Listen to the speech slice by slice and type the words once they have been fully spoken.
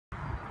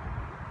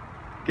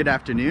Good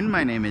afternoon,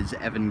 my name is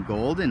Evan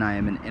Gold and I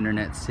am an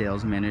Internet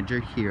Sales Manager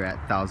here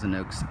at Thousand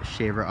Oaks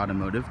Shaver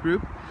Automotive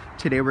Group.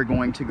 Today we're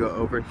going to go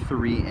over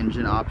 3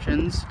 engine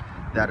options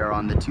that are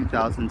on the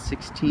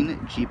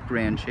 2016 Jeep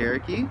Grand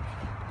Cherokee.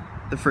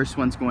 The first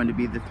one's going to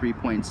be the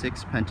 3.6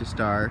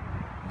 Pentastar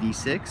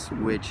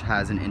V6, which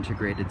has an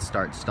integrated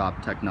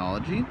start-stop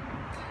technology.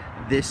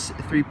 This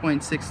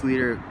 3.6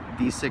 liter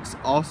V6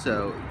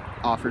 also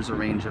offers a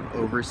range of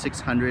over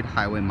 600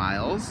 highway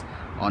miles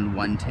on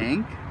one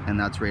tank, and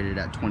that's rated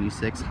at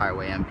 26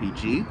 highway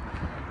mpg.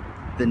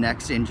 The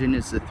next engine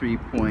is the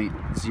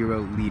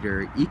 3.0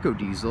 liter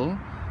EcoDiesel,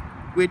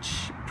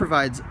 which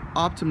provides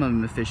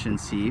optimum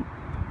efficiency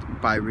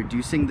by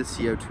reducing the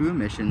CO2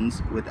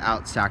 emissions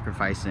without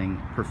sacrificing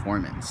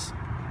performance.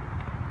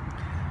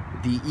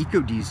 The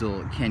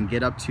EcoDiesel can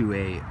get up to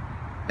a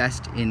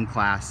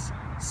best-in-class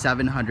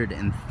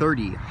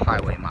 730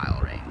 highway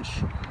mile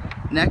range.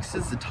 Next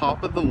is the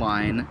top of the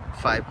line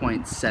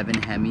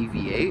 5.7 Hemi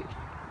V8.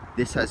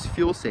 This has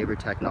fuel saver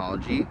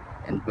technology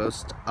and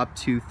boasts up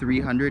to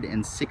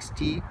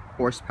 360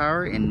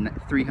 horsepower and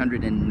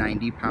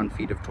 390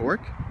 pound-feet of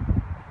torque.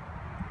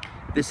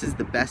 This is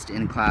the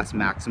best-in-class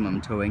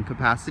maximum towing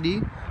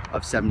capacity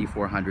of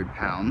 7,400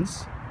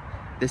 pounds.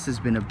 This has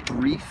been a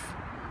brief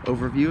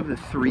overview of the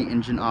 3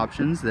 engine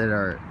options that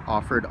are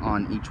offered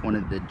on each one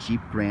of the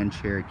Jeep Grand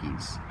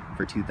Cherokees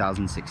for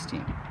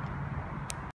 2016.